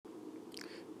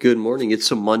Good morning.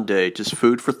 It's a Monday. Just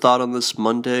food for thought on this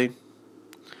Monday.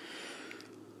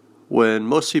 When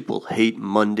most people hate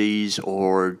Mondays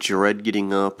or dread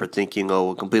getting up or thinking,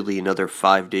 completely another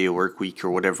 5-day work week or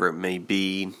whatever it may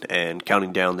be, and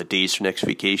counting down the days for next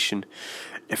vacation,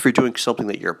 if you're doing something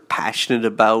that you're passionate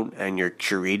about and you're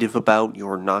creative about,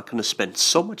 you're not going to spend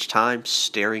so much time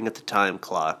staring at the time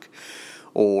clock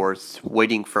or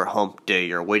waiting for hump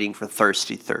day or waiting for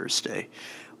Thirsty Thursday.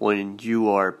 When you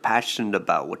are passionate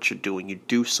about what you're doing, you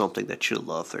do something that you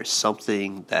love. There's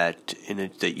something that in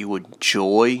it that you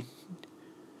enjoy.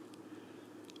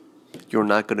 You're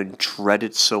not going to dread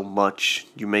it so much.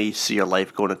 You may see your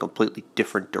life go in a completely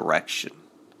different direction.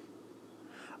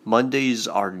 Mondays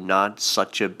are not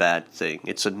such a bad thing.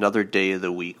 It's another day of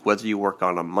the week. Whether you work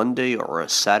on a Monday or a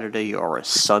Saturday or a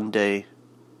Sunday,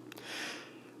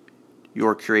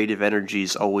 your creative energy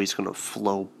is always going to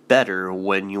flow better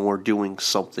when you're doing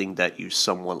something that you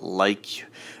somewhat like.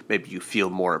 Maybe you feel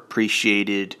more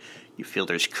appreciated. You feel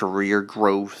there's career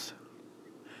growth.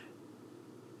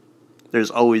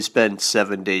 There's always been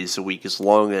 7 days a week as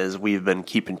long as we've been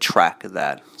keeping track of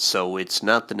that. So it's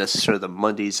not that necessarily the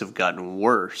Mondays have gotten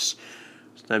worse.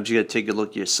 Sometimes you got to take a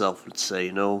look at yourself and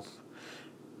say,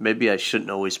 maybe I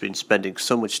shouldn't always be spending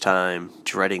so much time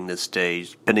dreading this day,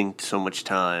 spending so much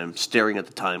time staring at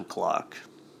the time clock.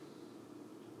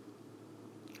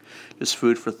 Just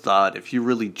food for thought. If you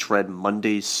really dread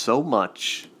Mondays so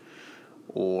much,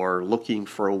 or looking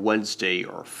for a Wednesday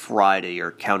or Friday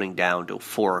or counting down to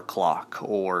 4 o'clock,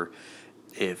 or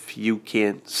if you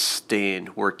can't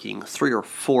stand working 3 or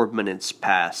 4 minutes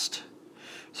past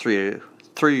 3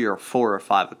 or 4 or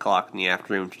 5 o'clock in the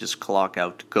afternoon to just clock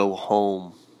out to go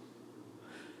home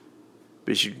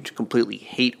because you completely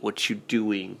hate what you're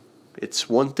doing. It's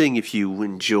one thing if you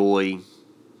enjoy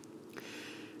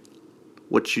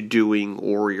what you're doing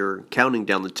or you're counting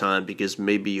down the time because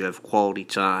maybe you have quality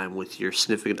time with your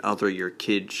significant other, your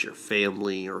kids, your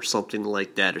family, or something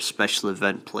like that, or special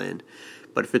event plan.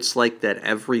 But if it's like that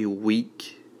every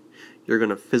week, you're going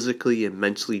to physically and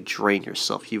mentally drain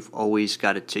yourself. You've always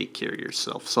got to take care of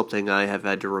yourself. Something I have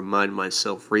had to remind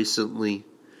myself recently.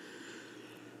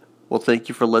 Well, thank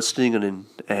you for listening,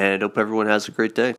 and hope everyone has a great day.